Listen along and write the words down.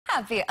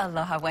Happy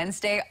Aloha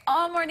Wednesday.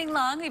 All morning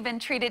long, we've been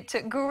treated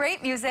to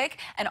great music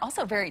and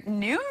also very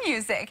new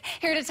music.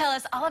 Here to tell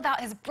us all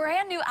about his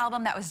brand new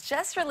album that was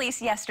just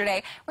released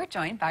yesterday, we're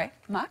joined by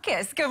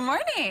Mahkess. Good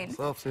morning. What's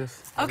up,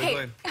 sis?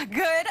 Okay,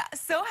 good.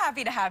 So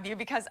happy to have you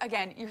because,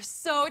 again, you're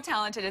so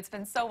talented. It's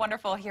been so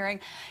wonderful hearing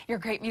your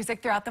great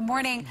music throughout the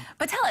morning.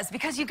 But tell us,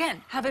 because you,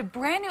 again, have a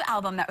brand new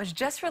album that was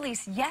just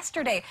released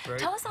yesterday. Right.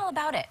 Tell us all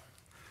about it.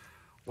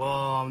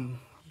 Well,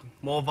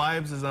 More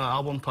Vibes is an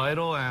album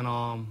title,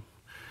 and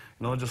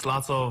you know, just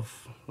lots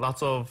of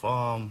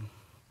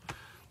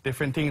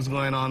different things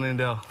going on in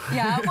there.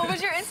 Yeah, what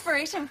was your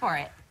inspiration for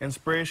it?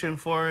 Inspiration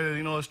for it,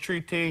 you know, it's three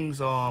things.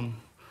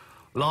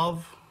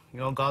 Love, you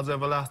know, God's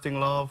everlasting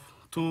love.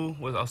 Two,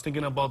 I was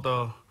thinking about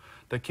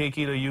the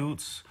keiki, the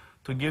youths,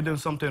 to give them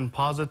something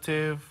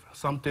positive,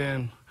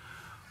 something,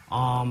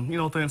 you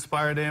know, to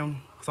inspire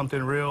them,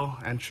 something real.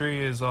 And three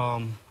is,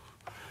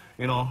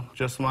 you know,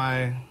 just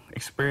my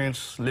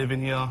experience living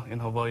here in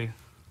Hawaii.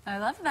 I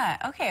love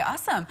that. Okay,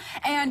 awesome.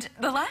 And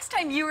the last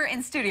time you were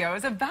in studio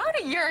was about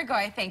a year ago,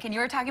 I think, and you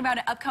were talking about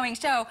an upcoming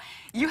show.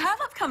 You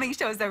have upcoming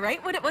shows, though, right?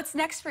 What's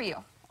next for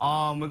you?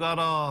 We got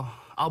a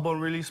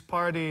album release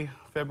party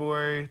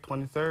February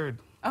 23rd.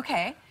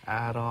 Okay.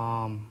 At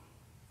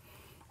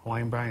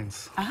Hawaiian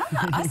Brian's.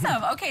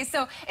 Awesome. Okay,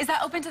 so is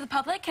that open to the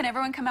public? Can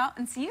everyone come out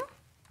and see you?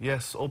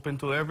 Yes, open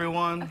to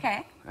everyone.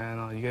 Okay.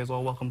 And you guys are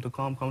welcome to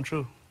come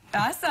true.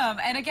 Awesome.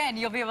 And again,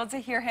 you'll be able to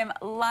hear him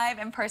live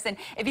in person.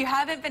 If you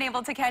haven't been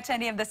able to catch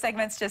any of the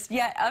segments just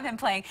yet of him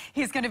playing,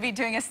 he's going to be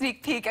doing a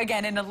sneak peek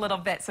again in a little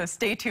bit, so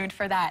stay tuned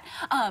for that.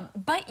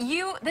 But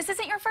this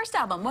isn't your first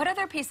album. What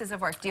other pieces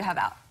of work do you have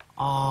out?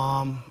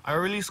 I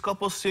released a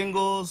couple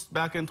singles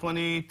back in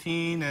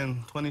 2018 and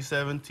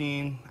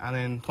 2017. And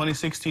in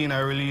 2016,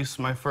 I released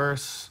my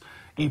first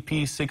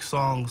EP, 6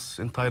 songs,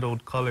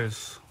 entitled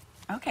Colors.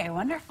 Okay,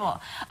 wonderful.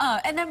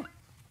 And then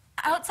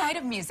outside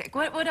of music,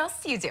 what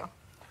else do you do?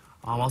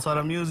 Outside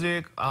of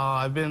music,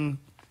 I've been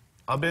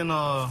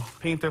a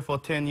painter for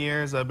 10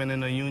 years. I've been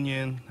in a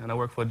union, and I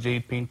work for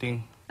Jade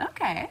Painting.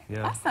 Okay,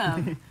 yeah.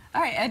 Awesome.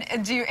 All right,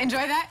 and do you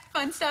enjoy that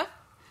fun stuff?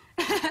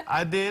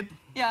 I did.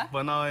 Yeah.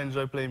 But now I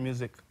enjoy playing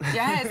music.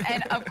 Yes,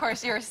 and of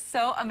course, you're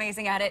so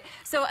amazing at it.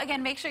 So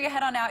again, make sure you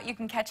head on out. You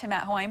can catch him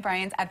at Hawaiian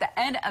Brian's at the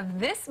end of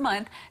this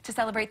month to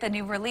celebrate the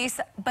new release.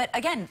 But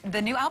again,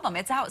 the new album,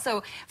 it's out.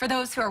 So for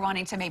those who are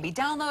wanting to maybe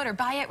download or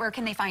buy it, where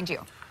can they find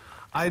you?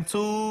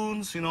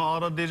 iTunes, you know, all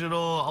the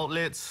digital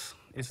outlets,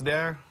 it's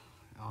there.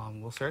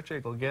 Go search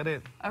it, go get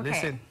it,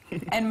 listen.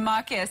 And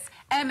Mahkess,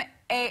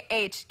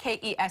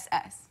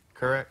 M-A-H-K-E-S-S.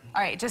 Correct.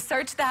 All right, just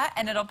search that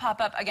and it'll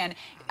pop up. Again,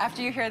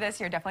 after you hear this,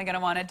 you're definitely going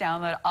to want to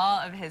download all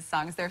of his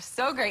songs. They're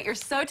so great. You're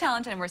so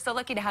talented, and we're so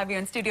lucky to have you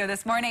in studio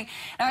this morning.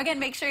 Now, again,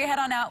 make sure you head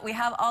on out. We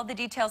have all the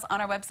details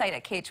on our website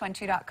at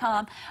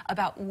kh12.com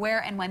about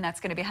where and when that's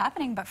going to be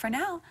happening. But for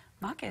now,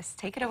 Mahkess,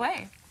 take it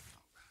away.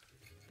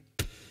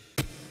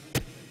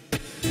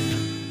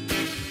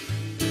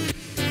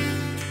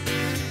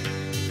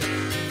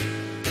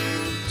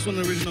 It's one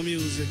of the original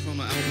music from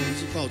my album.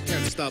 It's called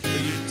Can't Stop the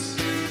Youths.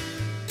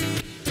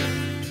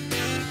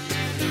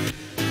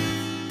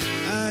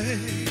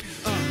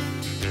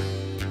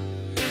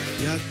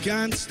 You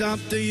can't stop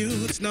the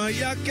youths, no,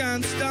 you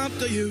can't stop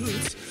the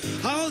youths.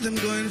 All them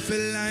going for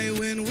lie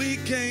when we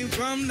came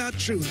from the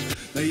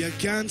truth. No, you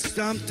can't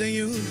stop the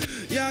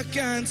youth, you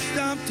can't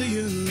stop the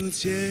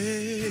youths,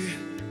 yeah.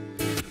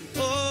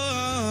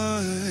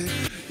 Oh,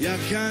 you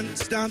can't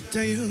stop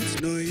the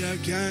youths, no, you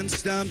can't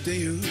stop the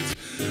youths.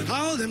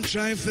 All them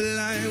try for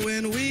lie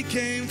when we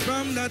came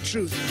from the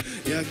truth.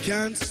 You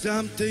can't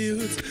stop the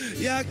youths,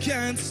 you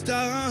can't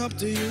stop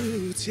the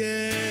youths,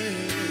 yeah.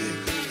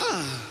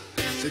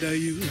 To the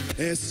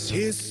U.S.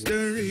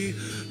 history,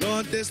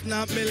 Lord, that's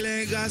not my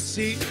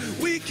legacy.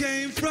 We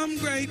came from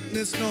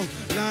greatness, no,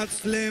 not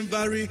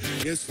slavery.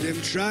 Yes,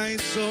 them try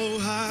so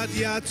hard,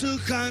 yeah, to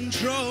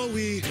control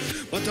we.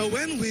 But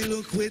when we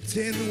look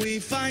within, we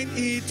find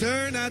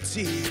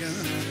eternity.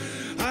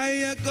 Are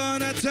you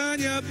gonna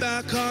turn your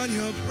back on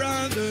your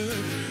brother?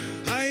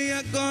 Are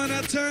you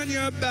gonna turn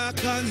your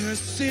back on your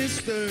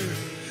sister?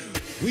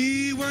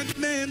 We weren't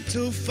meant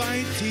to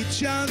fight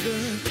each other,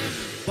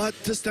 but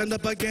to stand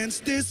up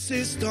against this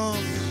system.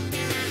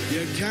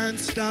 You can't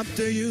stop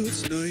the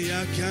youths, no,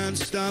 you can't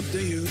stop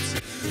the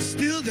youths.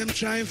 Still them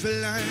trying for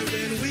life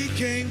when we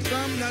came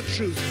from the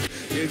truth.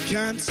 You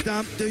can't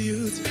stop the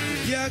youths,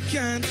 you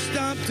can't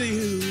stop the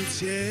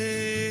youths,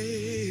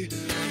 yeah.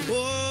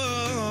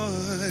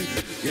 Oh,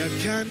 you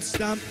can't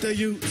stop the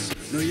youths,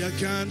 no, you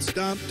can't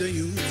stop the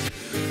youths.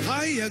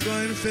 How you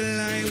going for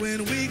lie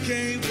when we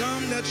came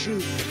from the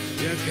truth?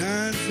 You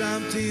can't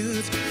stop the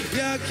youths,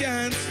 you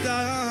can't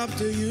stop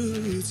the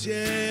youths,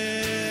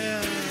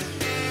 yeah.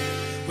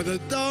 But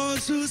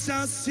those who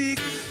shall seek,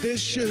 they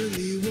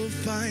surely will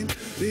find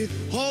the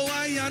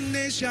Hawaiian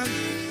nation,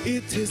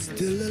 it is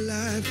still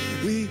alive.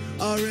 We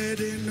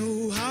already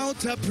knew how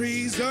to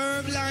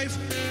preserve life.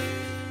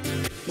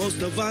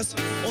 Most of us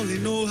only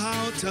know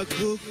how to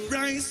cook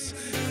rice,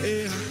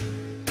 yeah.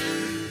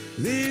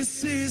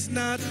 This is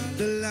not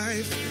the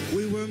life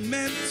we were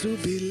meant to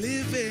be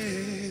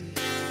living.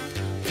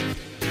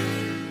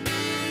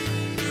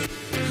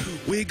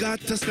 We got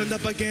to stand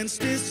up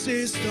against this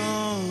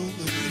system.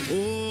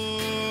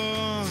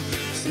 Oh,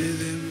 see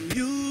them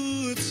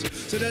youths,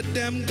 so that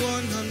them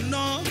gonna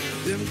know,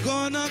 them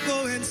gonna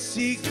go and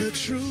seek the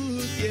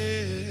truth,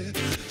 yeah.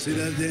 See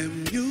that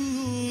them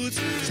youths,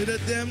 see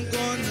that them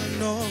gonna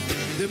know,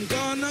 them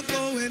gonna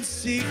go and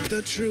seek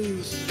the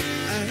truth.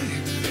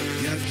 Aye,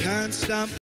 you can't stop